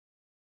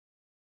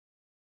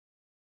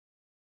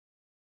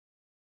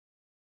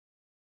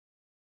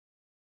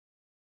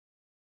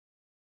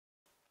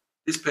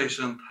This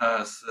patient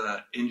has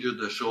injured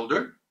the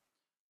shoulder,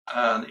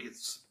 and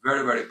it's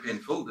very, very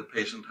painful. The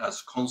patient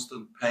has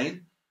constant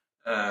pain.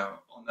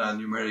 On a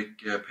numeric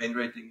pain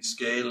rating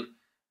scale,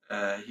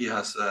 he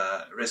has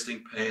a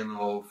resting pain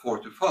of 4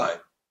 to 5.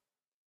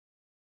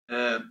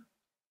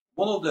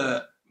 One of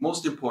the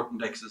most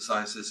important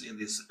exercises in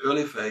this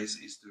early phase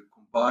is to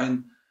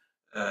combine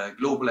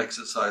global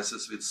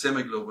exercises with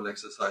semi-global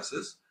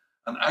exercises,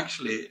 and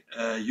actually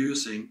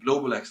using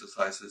global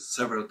exercises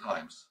several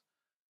times.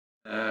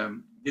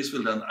 This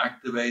will then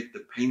activate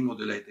the pain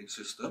modulating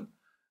system,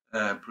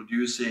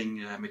 producing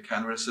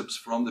mechanoreceptors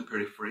from the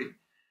periphery,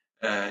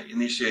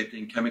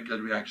 initiating chemical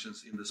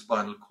reactions in the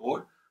spinal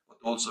cord, but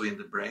also in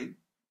the brain.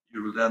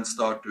 You will then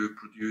start to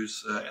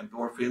produce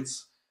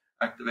endorphins,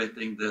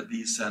 activating the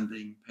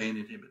descending pain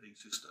inhibiting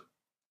system.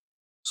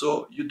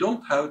 So you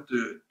don't have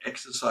to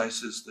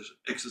exercise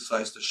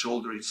the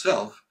shoulder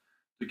itself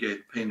to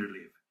get pain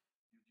relief.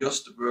 You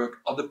just work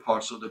other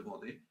parts of the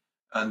body,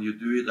 and you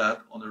do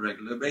that on a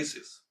regular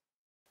basis.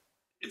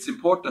 It's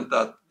important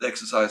that the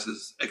exercise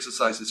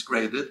is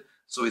graded,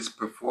 so it's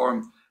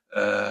performed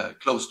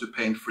close to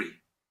pain-free.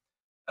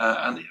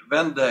 And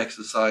when the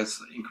exercise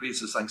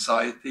increases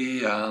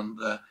anxiety and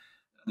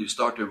you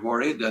start to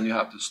worry, then you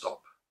have to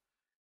stop.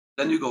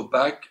 Then you go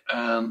back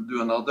and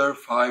do another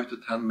 5 to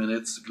 10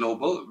 minutes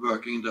global,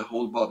 working the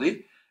whole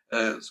body,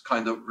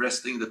 kind of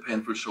resting the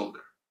painful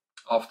shoulder.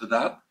 After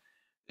that,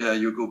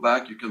 you go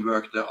back, you can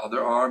work the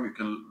other arm, you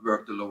can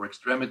work the lower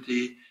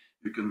extremity,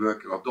 you can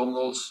work your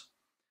abdominals,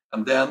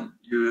 and then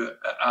you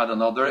add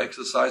another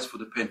exercise for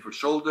the painful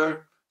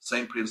shoulder.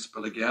 Same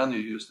principle again, you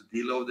use the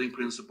deloading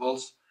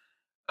principles,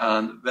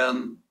 and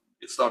when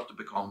it starts to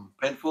become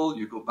painful,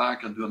 you go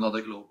back and do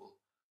another global.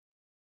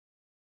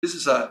 This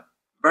is a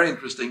very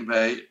interesting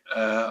way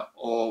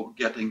of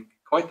getting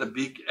quite a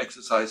big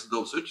exercise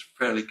dosage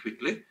fairly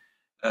quickly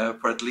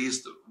for at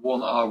least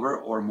 1 hour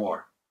or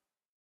more.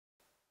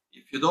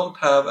 If you don't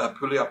have a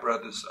pulley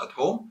apparatus at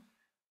home,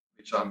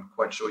 which I'm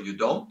quite sure you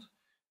don't,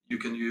 you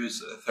can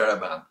use a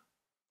TheraBand.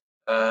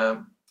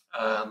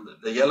 And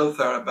the yellow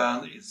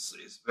TheraBand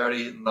is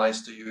very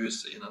nice to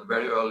use in a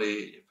very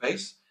early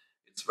phase.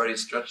 It's very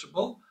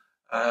stretchable,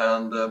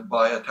 and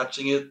by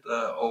attaching it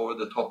over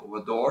the top of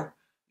a door,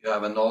 you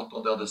have a knot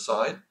on the other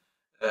side,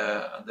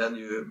 and then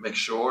you make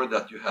sure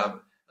that you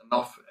have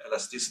enough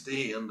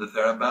elasticity in the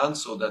TheraBand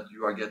so that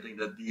you are getting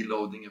the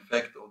deloading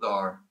effect of the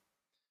arm.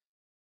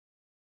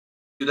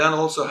 You then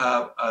also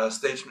have a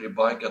stationary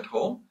bike at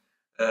home.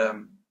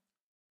 You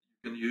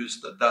can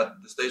use the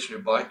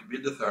stationary bike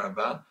with the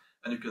TheraBand,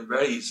 and you can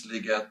very easily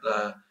get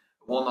a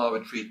 1 hour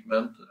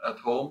treatment at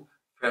home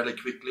fairly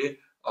quickly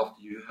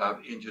after you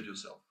have injured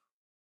yourself.